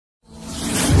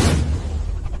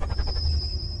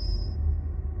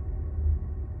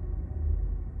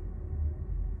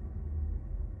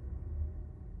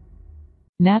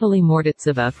Natalie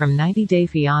Mordatsova from 90 Day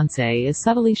Fiancé is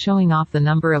subtly showing off the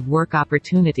number of work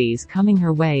opportunities coming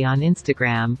her way on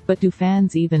Instagram, but do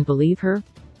fans even believe her?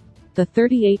 The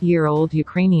 38-year-old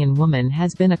Ukrainian woman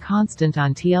has been a constant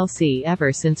on TLC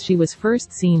ever since she was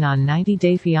first seen on 90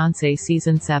 Day Fiancé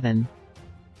Season 7.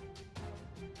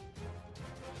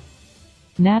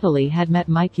 Natalie had met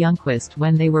Mike Youngquist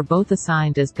when they were both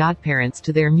assigned as godparents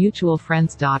to their mutual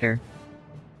friend's daughter.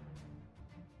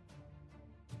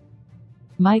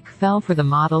 Mike fell for the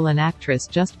model and actress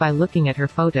just by looking at her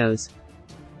photos.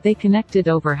 They connected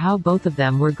over how both of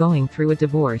them were going through a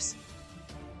divorce.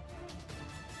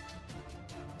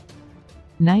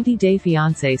 90 Day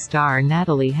Fiancé star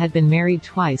Natalie had been married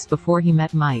twice before he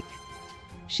met Mike.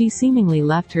 She seemingly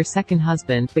left her second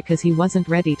husband because he wasn't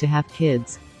ready to have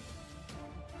kids.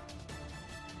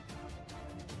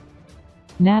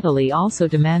 Natalie also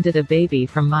demanded a baby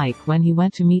from Mike when he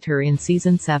went to meet her in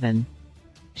Season 7.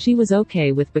 She was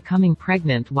okay with becoming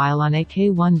pregnant while on a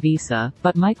K-1 visa,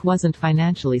 but Mike wasn't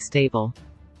financially stable.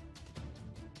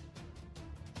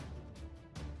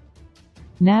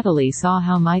 Natalie saw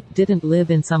how Mike didn't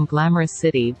live in some glamorous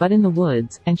city but in the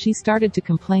woods, and she started to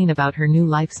complain about her new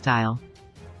lifestyle.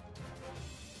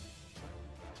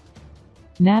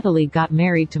 Natalie got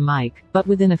married to Mike, but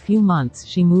within a few months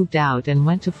she moved out and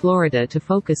went to Florida to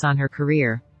focus on her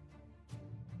career.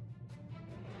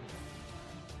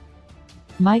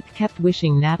 Mike kept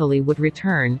wishing Natalie would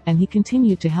return, and he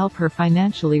continued to help her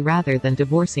financially rather than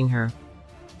divorcing her.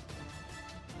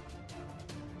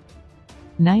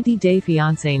 90 Day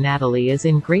Fiancé Natalie is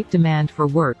in great demand for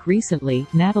work. Recently,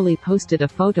 Natalie posted a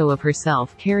photo of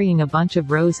herself carrying a bunch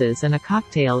of roses and a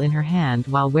cocktail in her hand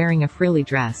while wearing a frilly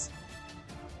dress.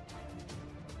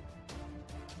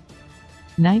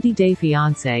 90 Day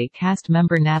Fiancé cast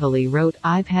member Natalie wrote,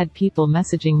 "I've had people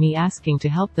messaging me asking to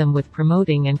help them with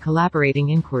promoting and collaborating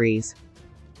inquiries.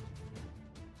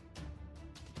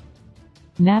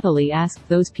 Natalie asked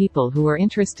those people who are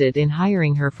interested in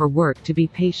hiring her for work to be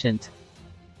patient.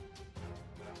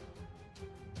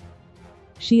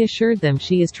 She assured them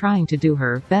she is trying to do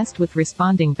her best with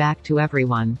responding back to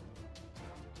everyone."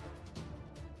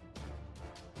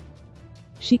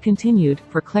 She continued,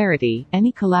 "For clarity,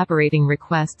 any collaborating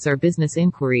requests or business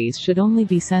inquiries should only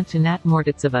be sent to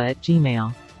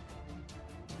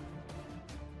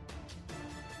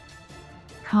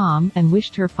natmordatsova@gmail.com, and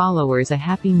wished her followers a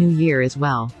happy new year as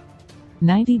well.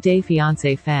 90 Day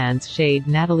Fiancé fans shade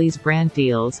Natalie's brand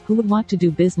deals. "Who would want to do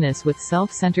business with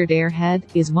self-centered airhead?"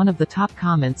 is one of the top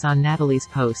comments on Natalie's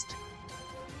post.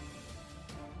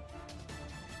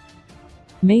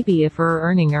 "Maybe if we're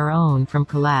earning our own from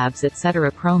collabs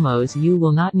etc. promos you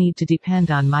will not need to depend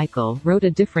on Michael," wrote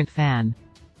a different fan.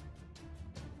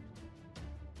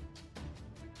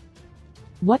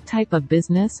 "What type of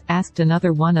business?" asked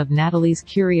another one of Natalie's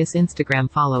curious Instagram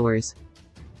followers.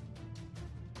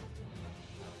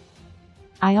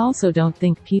 "I also don't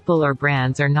think people or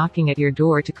brands are knocking at your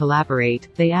door to collaborate,"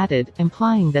 they added,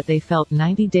 implying that they felt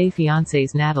 90 Day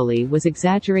Fiancé's Natalie was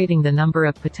exaggerating the number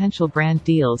of potential brand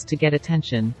deals to get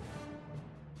attention.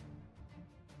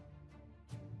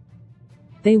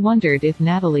 They wondered if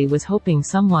Natalie was hoping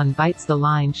someone bites the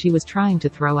line she was trying to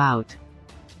throw out.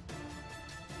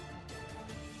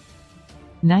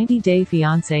 90 Day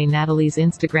Fiancé Natalie's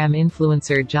Instagram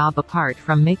influencer job. Apart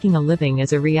from making a living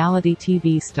as a reality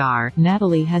TV star,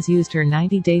 Natalie has used her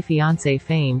 90 Day Fiancé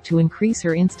fame to increase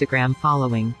her Instagram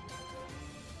following.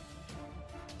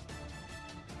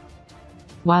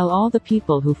 While all the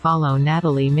people who follow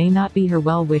Natalie may not be her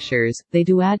well-wishers, they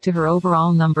do add to her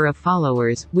overall number of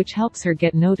followers, which helps her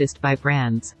get noticed by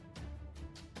brands.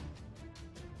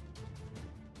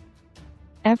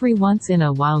 Every once in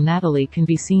a while Natalie can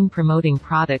be seen promoting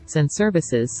products and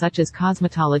services such as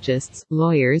cosmetologists,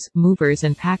 lawyers, movers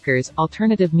and packers,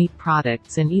 alternative meat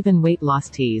products and even weight loss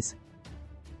teas.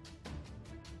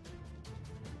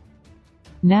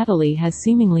 Natalie has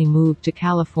seemingly moved to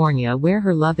California where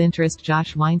her love interest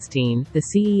Josh Weinstein, the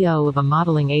CEO of a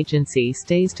modeling agency,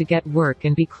 stays to get work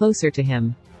and be closer to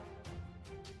him.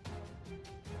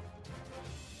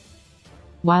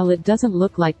 While it doesn't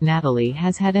look like Natalie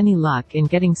has had any luck in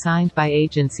getting signed by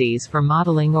agencies for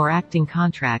modeling or acting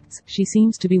contracts, she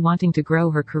seems to be wanting to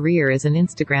grow her career as an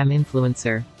Instagram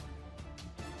influencer.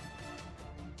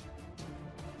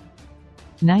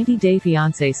 90 Day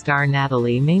Fiancé star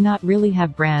Natalie may not really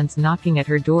have brands knocking at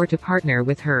her door to partner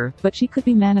with her, but she could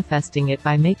be manifesting it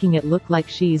by making it look like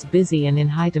she's busy and in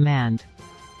high demand.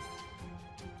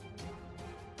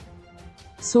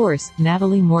 Source: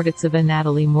 Natalie Mordatsova.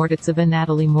 Natalie Mordatsova.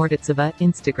 Natalie Mordatsova,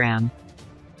 Instagram.